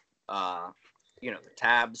it's the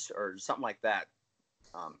tabs or something like that.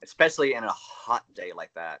 Especially in a hot day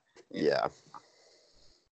like that. Yeah.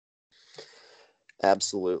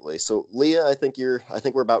 Absolutely. So Leah, I think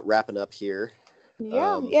we're about wrapping up here.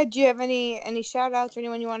 Yeah. Do you have any shout outs or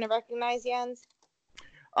anyone you want to recognize, Jens?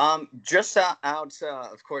 Just out,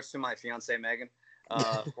 of course, to my fiance Megan,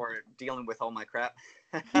 for dealing with all my crap.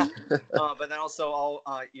 But then also, all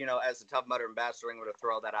as a Tough Mudder ambassador, I'm going to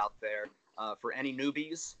throw that out there for any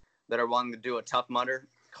newbies that are wanting to do a Tough Mudder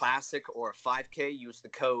Classic or a 5K. Use the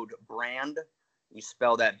code BRAND. You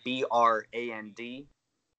spell that BRAND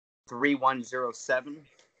 3107.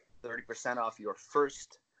 30% off your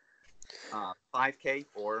first 5K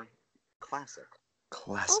or Classic.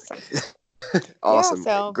 Classic. Awesome. Yeah,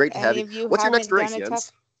 so great to have any of you. you What's your next haven't race, done a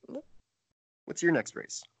Jens? What's your next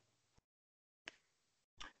race?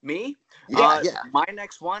 Me? Yeah. My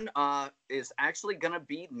next one is actually going to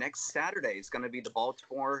be next Saturday. It's going to be the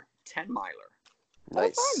Baltimore 10-miler.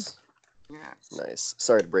 Nice. Yes. Nice.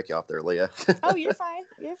 Sorry to break you off there, Leah. Oh, you're fine.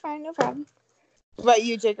 You're fine. No problem. What about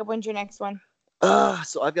you, Jacob? When's your next one?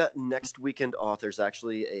 So I've got next weekend off. There's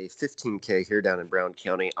actually a 15K here down in Brown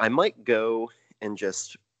County. I might go and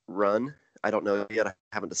just run. I don't know yet. I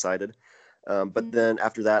haven't decided. But then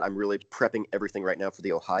after that, I'm really prepping everything right now for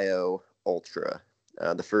the Ohio Ultra.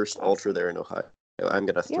 The first Ultra there in Ohio. I'm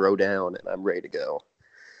going to throw down and I'm ready to go.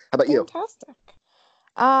 How about you? Fantastic.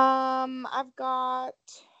 I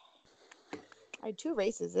had 2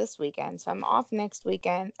 races this weekend, so I'm off next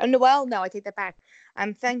weekend. Oh, no, I take that back.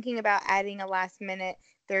 I'm thinking about adding a last minute.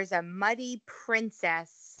 There's a Muddy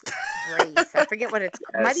Princess race. I forget what it's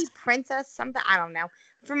called. Muddy Princess something. I don't know.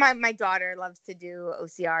 For my daughter loves to do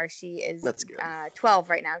OCR. She is 12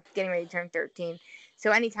 right now, getting ready to turn 13. So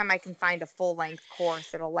anytime I can find a full length course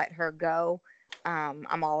that'll let her go,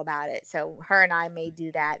 I'm all about it. So her and I may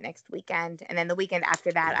do that next weekend. And then the weekend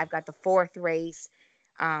after that, I've got the 4th race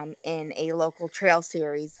in a local trail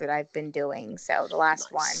series that I've been doing. So the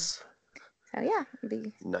last one. So yeah, it'll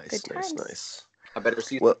be Nice. I better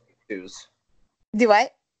see some tutus. Do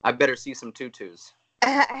what? I better see some tutus.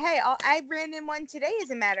 Hey, I ran in one today, as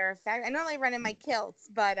a matter of fact. I normally run in my kilts,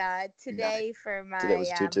 but today for my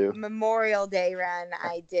Memorial Day run,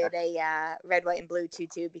 I did a red, white, and blue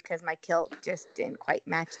tutu because my kilt just didn't quite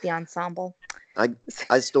match the ensemble.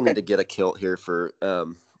 I still need to get a kilt here for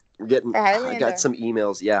I got some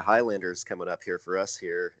emails. Yeah, Highlander's coming up here for us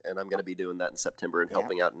here, and I'm going to be doing that in September and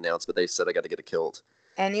helping out and announce. But they said I got to get a kilt.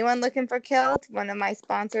 Anyone looking for kilt? One of my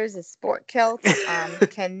sponsors is Sport Kilt.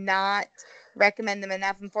 Cannot recommend them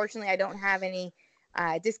enough. Unfortunately, I don't have any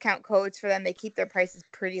discount codes for them. They keep their prices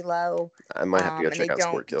pretty low. I might have to go check out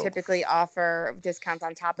Sport Kilt. They don't typically offer discounts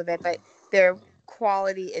on top of it, but their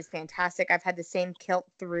quality is fantastic. I've had the same kilt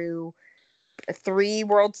through 3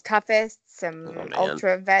 World's Toughest, some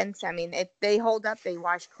ultra events. I mean, they hold up. They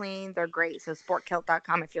wash clean. They're great. So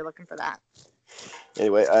sportkilt.com if you're looking for that.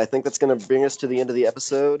 Anyway, I think that's going to bring us to the end of the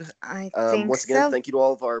episode. I think once again, thank you to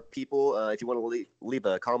all of our people. If you want to leave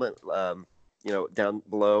a comment, down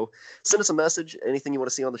below, send us a message. Anything you want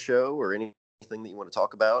to see on the show or anything that you want to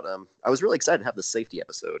talk about. I was really excited to have the safety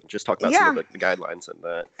episode and just talk about some of the guidelines and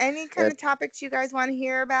that. Any kind of topics you guys want to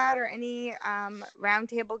hear about, or any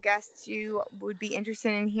roundtable guests you would be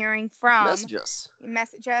interested in hearing from?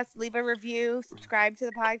 Message us, leave a review, subscribe to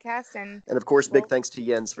the podcast, and of course, big thanks to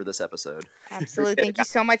Jens for this episode. Absolutely, thank you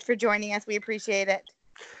so much for joining us. We appreciate it.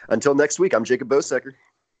 Until next week, I'm Jacob Bosecker.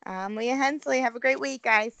 I'm Leah Hensley. Have a great week,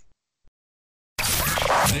 guys.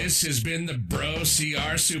 This has been the Bro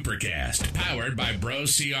CR Supercast, powered by Bro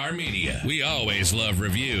CR Media. We always love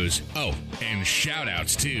reviews. Oh, and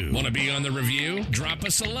shout-outs, too. Want to be on the review? Drop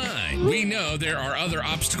us a line. We know there are other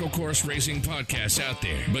obstacle course racing podcasts out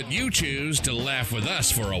there, but you choose to laugh with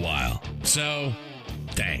us for a while. So,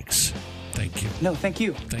 thanks. Thank you. No, thank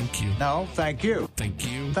you. Thank you. No, thank you. Thank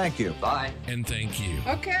you. Thank you. Bye. And thank you.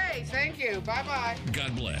 Okay, thank you. Bye-bye.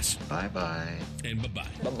 God bless. Bye-bye. And bye-bye.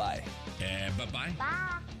 Bye-bye. And bye-bye.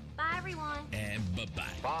 Bye. Bye, everyone. And bye-bye.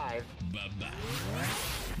 Bye.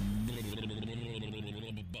 Bye-bye.